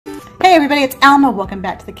Hey everybody, it's Alma. Welcome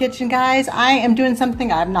back to the kitchen, guys. I am doing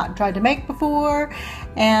something I've not tried to make before,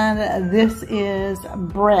 and this is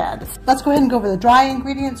bread. Let's go ahead and go over the dry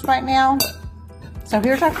ingredients right now. So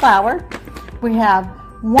here's our flour. We have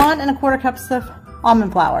 1 1/4 cups of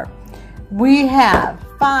almond flour. We have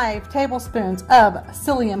 5 tablespoons of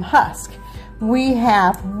psyllium husk. We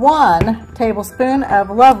have 1 tablespoon of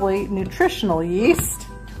lovely nutritional yeast.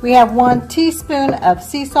 We have 1 teaspoon of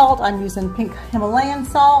sea salt. I'm using pink Himalayan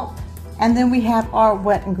salt. And then we have our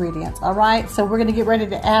wet ingredients, all right? So we're gonna get ready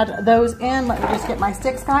to add those in. Let me just get my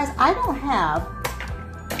sticks, guys. I don't have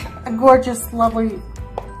a gorgeous, lovely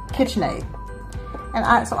KitchenAid.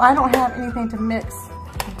 And so I don't have anything to mix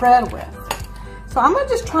bread with. So I'm gonna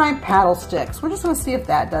just try and paddle sticks. We're just gonna see if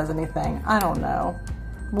that does anything. I don't know.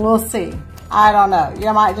 We'll see. I don't know.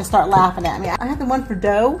 You might just start laughing at me. I have the one for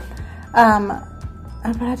dough, but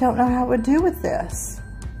I don't know how it would do with this.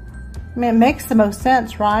 I mean, it makes the most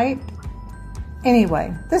sense, right?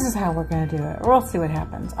 Anyway, this is how we're gonna do it. We'll see what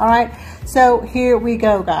happens. All right, so here we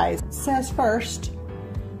go, guys. It says first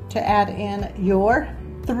to add in your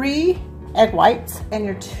 3 egg whites and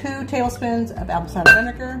your 2 tablespoons of apple cider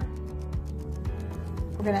vinegar.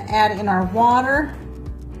 We're gonna add in our water.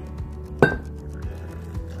 And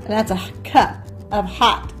that's a cup of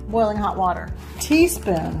hot, boiling hot water.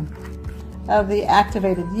 Teaspoon of the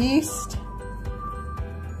activated yeast.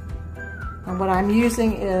 And what I'm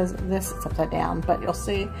using is this, it's upside down, but you'll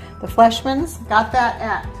see the Fleischmann's. Got that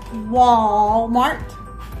at Walmart.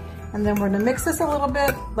 And then we're gonna mix this a little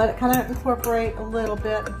bit, let it kind of incorporate a little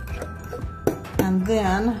bit. And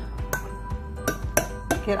then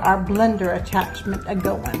get our blender attachment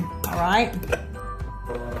going, all right?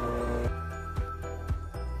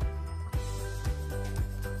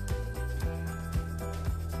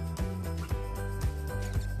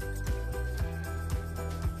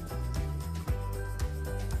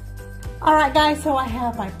 All right, guys, so I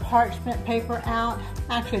have my parchment paper out.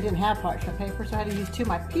 Actually, I didn't have parchment paper, so I had to use 2 of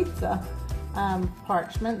my pizza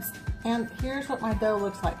parchments. And here's what my dough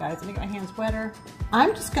looks like, guys. Let me get my hands wetter.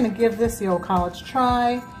 I'm just gonna give this the old college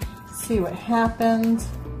try, see what happens.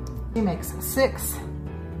 She makes 6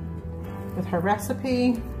 with her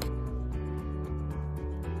recipe.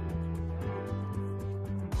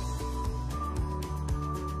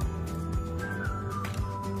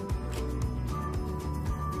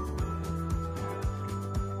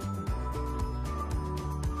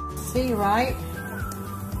 See, right?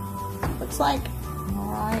 Looks like, all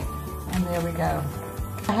right, and there we go.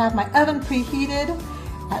 I have my oven preheated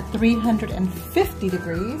at 350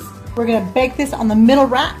 degrees. We're gonna bake this on the middle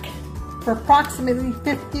rack for approximately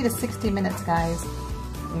 50 to 60 minutes, guys.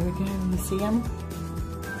 There we go, you see them?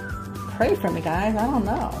 Pray for me, guys, I don't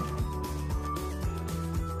know.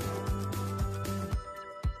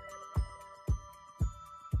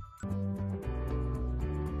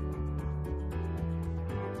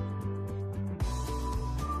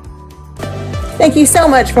 Thank you so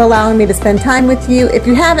much for allowing me to spend time with you. If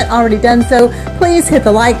you haven't already done so, please hit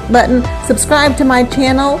the like button, subscribe to my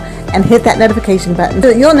channel, and hit that notification button so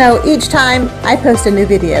that you'll know each time I post a new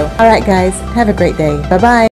video. All right, guys, have a great day. Bye-bye.